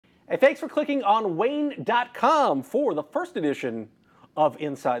Hey, thanks for clicking on Wayne.com for the first edition of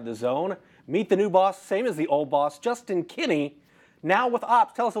Inside the Zone. Meet the new boss, same as the old boss, Justin Kinney. Now with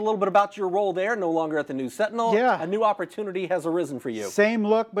Ops, tell us a little bit about your role there, no longer at the News Sentinel. Yeah. A new opportunity has arisen for you. Same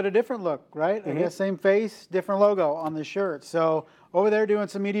look, but a different look, right? I guess same face, different logo on the shirt. So over there doing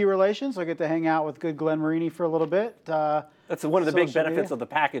some media relations, I get to hang out with good Glenn Marini for a little bit. That's one of the big benefits media of the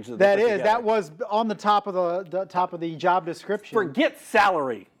package. That was on the top of the job description. Forget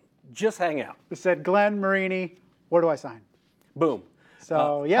salary, just hang out. It said Glenn Marini, where do I sign? Boom.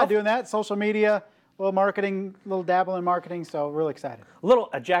 So doing that, social media, a little marketing, a little dabble in marketing, so really excited.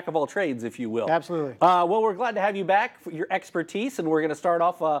 A jack of all trades, if you will. Absolutely. Well, we're glad to have you back for your expertise, and we're going to start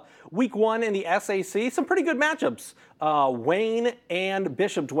off week one in the SAC. Some pretty good matchups. Wayne and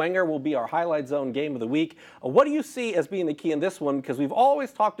Bishop Dwenger will be our highlight zone game of the week. What do you see as being the key in this one? Because we've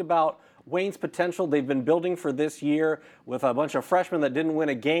always talked about Wayne's potential. They've been building for this year with a bunch of freshmen that didn't win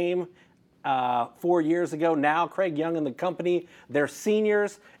a game 4 years ago. Now Craig Young and the company, they're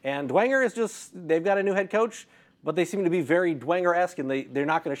seniors, and Dwenger is they've got a new head coach, but they seem to be very Dwenger-esque, and they're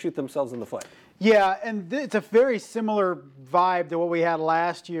not going to shoot themselves in the foot. Yeah, and it's a very similar vibe to what we had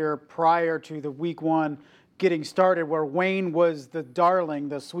last year prior to the week one getting started, where Wayne was the darling,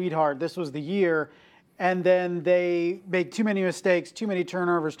 the sweetheart. This was the year, and then they made too many mistakes, too many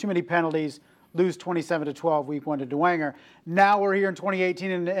turnovers, too many penalties, lose 27-12 week one to Dwenger. Now we're here in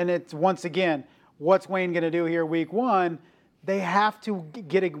 2018, and it's once again, what's Wayne going to do here week one? They have to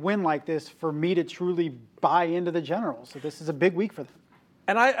get a win like this for me to truly buy into the Generals. So this is a big week for them.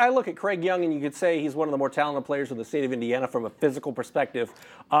 And I look at Craig Young, and you could say he's one of the more talented players in the state of Indiana from a physical perspective.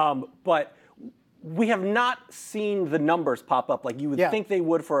 But we have not seen the numbers pop up like you would think they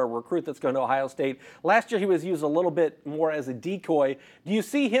would for a recruit that's going to Ohio State. Last year he was used a little bit more as a decoy. Do you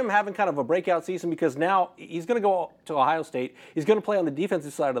see him having kind of a breakout season? Because now he's going to go to Ohio State. He's going to play on the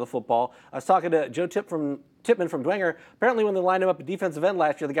defensive side of the football. I was talking to Joe Tipman from Dwenger. Apparently when they lined him up at defensive end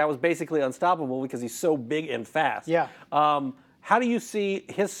last year, the guy was basically unstoppable because he's so big and fast. Yeah. How do you see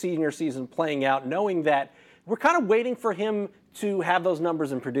his senior season playing out, knowing that we're kind of waiting for him to have those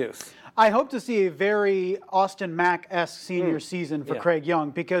numbers and produce? I hope to see a very Austin Mack-esque senior season for Craig Young,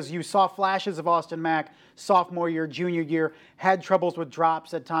 because you saw flashes of Austin Mack sophomore year, junior year, had troubles with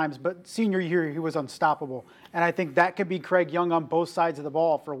drops at times, but senior year he was unstoppable. And I think that could be Craig Young on both sides of the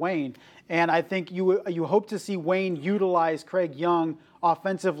ball for Wayne. And I think you hope to see Wayne utilize Craig Young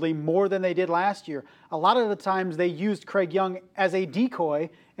offensively more than they did last year. A lot of the times they used Craig Young as a decoy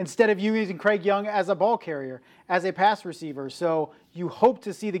instead of using Craig Young as a ball carrier, as a pass receiver. So you hope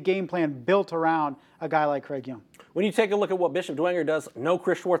to see the game plan built around a guy like Craig Young. When you take a look at what Bishop Dwenger does, no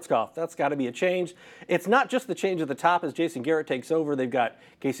Chris Schwarzkopf. That's got to be a change. It's not just the change at the top as Jason Garrett takes over. They've got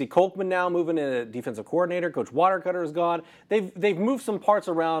Casey Kolkman now moving in a defensive coordinator. Coach Watercutter is gone. They've moved some parts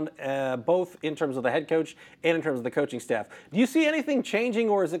around, both in terms of the head coach and in terms of the coaching staff. Do you see anything changing,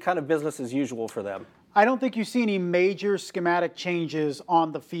 or is it kind of business as usual for them? I don't think you see any major schematic changes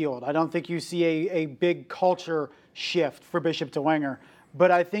on the field. I don't think you see a big culture shift for Bishop Dwenger. But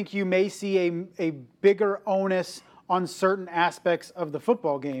I think you may see a bigger onus on certain aspects of the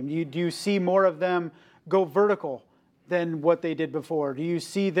football game. Do you see more of them go vertical than what they did before? Do you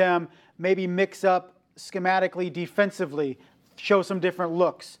see them maybe mix up schematically, defensively, show some different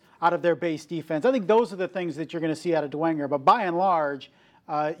looks out of their base defense? I think those are the things that you're going to see out of Dwenger. But by and large,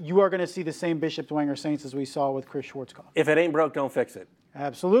 you are going to see the same Bishop Dwenger Saints as we saw with Chris Schwarzkopf. If it ain't broke, don't fix it.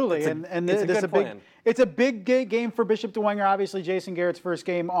 Absolutely. It's a big game for Bishop Dwenger. Obviously, Jason Garrett's first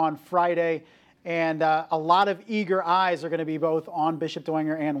game on Friday. And a lot of eager eyes are going to be both on Bishop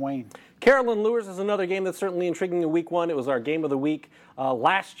Dwenger and Wayne. Carolyn Lures is another game that's certainly intriguing in week one. It was our game of the week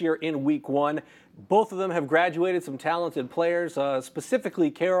last year in week one. Both of them have graduated some talented players, specifically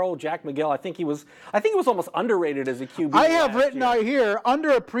Carroll, Jack McGill. I think he was almost underrated as a QB. I have written out here,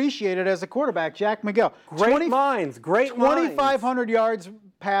 underappreciated as a quarterback, Jack McGill. Great minds. 2,500 yards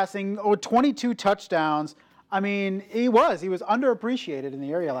passing, or 22 touchdowns. I mean, he was underappreciated in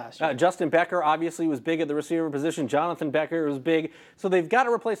the area last year. Justin Becker obviously was big at the receiver position. Jonathan Becker was big. So they've got to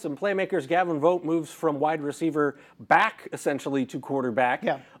replace some playmakers. Gavin Vogt moves from wide receiver back, essentially, to quarterback.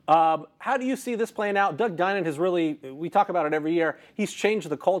 Yeah. How do you see this playing out? Doug Dinan has really, we talk about it every year, he's changed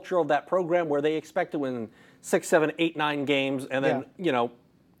the culture of that program where they expect to win 6, 7, 8, 9 games and then,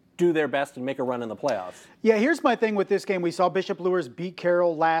 do their best and make a run in the playoffs. Yeah, here's my thing with this game. We saw Bishop Lures beat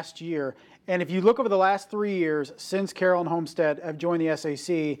Carroll last year. And if you look over the last 3 years since Carroll and Homestead have joined the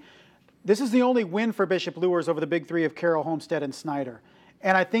SAC, this is the only win for Bishop Lures over the big three of Carroll, Homestead, and Snyder.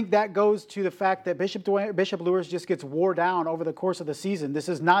 And I think that goes to the fact that Bishop Luers just gets wore down over the course of the season. This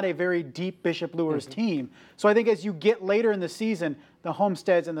is not a very deep Bishop Luers team. So I think as you get later in the season, the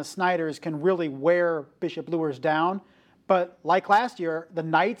Homesteads and the Snyders can really wear Bishop Luers down. But like last year, the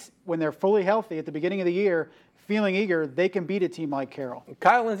Knights, when they're fully healthy at the beginning of the year, feeling eager, they can beat a team like Carroll.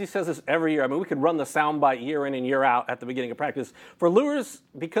 Kyle Lindsey says this every year. I mean, we could run the soundbite year in and year out at the beginning of practice. For Luers,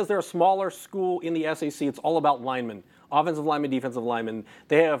 because they're a smaller school in the SAC, it's all about linemen, offensive linemen, defensive linemen.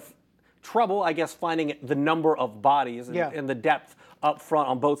 They have trouble, I guess, finding the number of bodies and the depth up front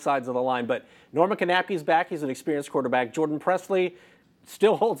on both sides of the line. But Norman Kanapke's back. He's an experienced quarterback. Jordan Presley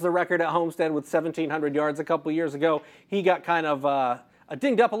still holds the record at Homestead with 1,700 yards a couple years ago. He got kind of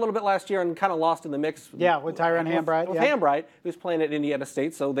dinged up a little bit last year and kind of lost in the mix. Yeah, with Tyron Hambright. With Hambright, who's playing at Indiana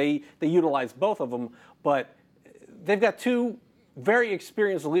State, so they utilize both of them. But they've got two very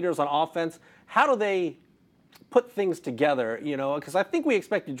experienced leaders on offense. How do they put things together, because I think we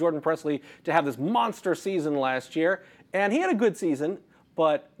expected Jordan Presley to have this monster season last year, and he had a good season,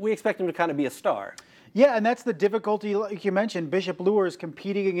 but we expect him to kind of be a star. Yeah, and that's the difficulty, like you mentioned, Bishop Luers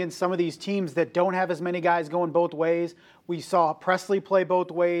competing against some of these teams that don't have as many guys going both ways. We saw Presley play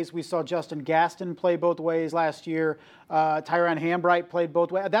both ways. We saw Justin Gaston play both ways last year. Tyron Hambright played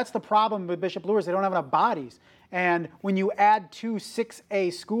both ways. That's the problem with Bishop Luers. They don't have enough bodies. And when you add two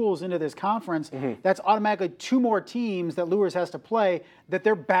 6A schools into this conference, that's automatically two more teams that Luers has to play that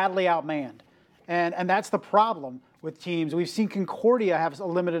they're badly outmanned. And that's the problem with teams. We've seen Concordia have a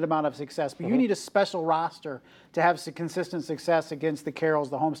limited amount of success, but you need a special roster to have some consistent success against the Carrolls,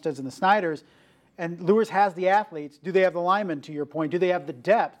 the Homesteads, and the Snyders. And Luers has the athletes. Do they have the linemen, to your point? Do they have the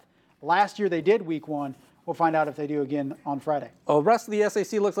depth? Last year they did week one. We'll find out if they do again on Friday. The rest of the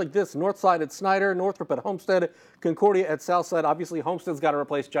SAC looks like this. Northside at Snyder, Northrop at Homestead, Concordia at Southside. Obviously, Homestead's got to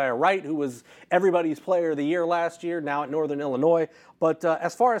replace Jaya Wright, who was everybody's player of the year last year, now at Northern Illinois. But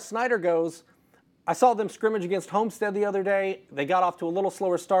as far as Snyder goes, I saw them scrimmage against Homestead the other day. They got off to a little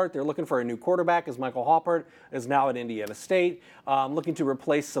slower start. They're looking for a new quarterback, as Michael Hoppert is now at Indiana State, looking to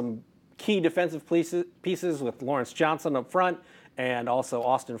replace some key defensive pieces with Lawrence Johnson up front and also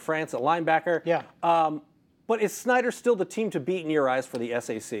Austin France at linebacker. Yeah. But is Snyder still the team to beat in your eyes for the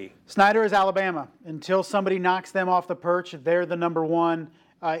SAC? Snyder is Alabama. Until somebody knocks them off the perch, they're the number one.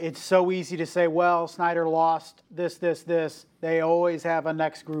 It's so easy to say, well, Snyder lost this. They always have a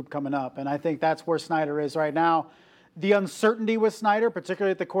next group coming up, and I think that's where Snyder is right now. The uncertainty with Snyder,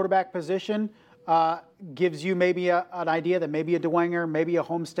 particularly at the quarterback position, gives you maybe an idea that maybe a DeWenger, maybe a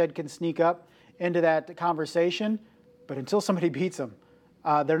Homestead can sneak up into that conversation. But until somebody beats them,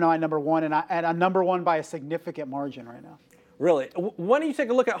 they're not number one, and a number one by a significant margin right now. Really? When you take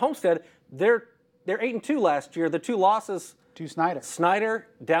a look at Homestead, they're 8-2 last year. The two losses to Snyder. Snyder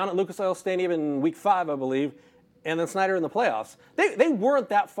down at Lucas Oil Stadium in Week 5, I believe, and then Snyder in the playoffs. They weren't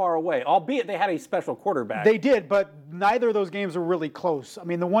that far away, albeit they had a special quarterback. They did, but neither of those games were really close. I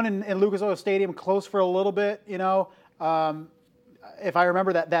mean, the one in Lucas Oil Stadium, close for a little bit, if I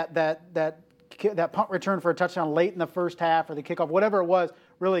remember that punt return for a touchdown late in the first half or the kickoff, whatever it was,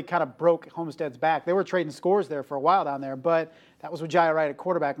 really kind of broke Homestead's back. They were trading scores there for a while down there, but that was with Jaya Wright at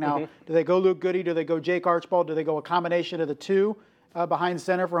quarterback. Now, do they go Luke Goody? Do they go Jake Archibald? Do they go a combination of the two behind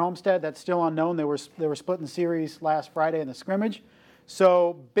center for Homestead? That's still unknown. They were splitting the series last Friday in the scrimmage.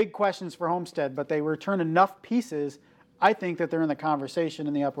 So big questions for Homestead, but they return enough pieces, I think, that they're in the conversation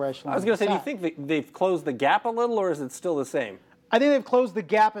in the upper echelon. I was going to say, do you think they've closed the gap a little, or is it still the same? I think they've closed the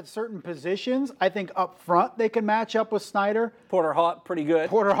gap at certain positions. I think up front they can match up with Snyder. Porter Haught, pretty good.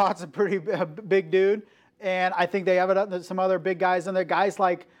 Porter Haught's a pretty big dude. And I think they have some other big guys in there. Guys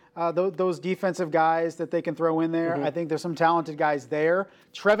like those defensive guys that they can throw in there. I think there's some talented guys there.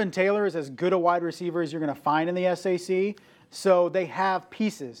 Trevin Taylor is as good a wide receiver as you're going to find in the SAC. So they have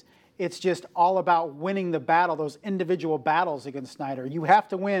pieces. It's just all about winning the battle, those individual battles against Snyder. You have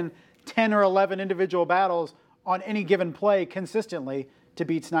to win 10 or 11 individual battles on any given play consistently to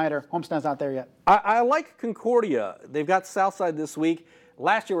beat Snyder. Homestead's not there yet. I like Concordia. They've got Southside this week.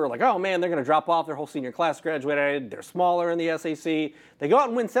 Last year we were like, oh man, they're going to drop off. Their whole senior class graduated. They're smaller in the SAC. They go out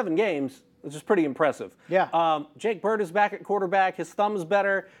and win 7 games, which is pretty impressive. Yeah. Jake Bird is back at quarterback. His thumb's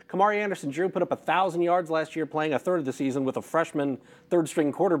better. Kamari Anderson-Drew put up 1,000 yards last year, playing a third of the season with a freshman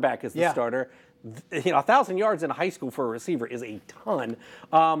third-string quarterback as the starter. 1,000 yards in high school for a receiver is a ton.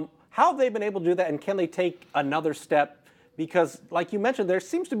 How have they been able to do that, and can they take another step? Because, like you mentioned, there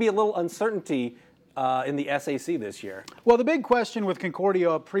seems to be a little uncertainty in the SAC this year. Well, the big question with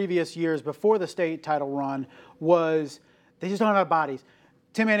Concordia previous years before the state title run was they just don't have bodies.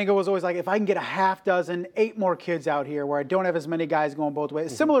 Tim Annigal was always like, if I can get a half dozen, 8 more kids out here where I don't have as many guys going both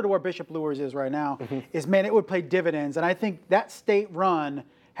ways, similar to where Bishop Luers is right now, is, man, it would pay dividends. And I think that state run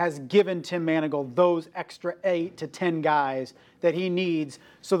has given Tim Annigal those extra 8 to 10 guys that he needs.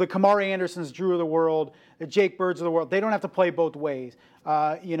 So the Kamari Andersons, Drew of the world, the Jake Birds of the world, they don't have to play both ways.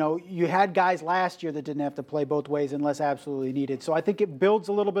 You had guys last year that didn't have to play both ways unless absolutely needed. So I think it builds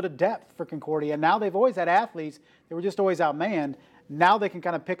a little bit of depth for Concordia. Now they've always had athletes. They were just always outmanned. Now they can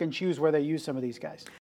kind of pick and choose where they use some of these guys.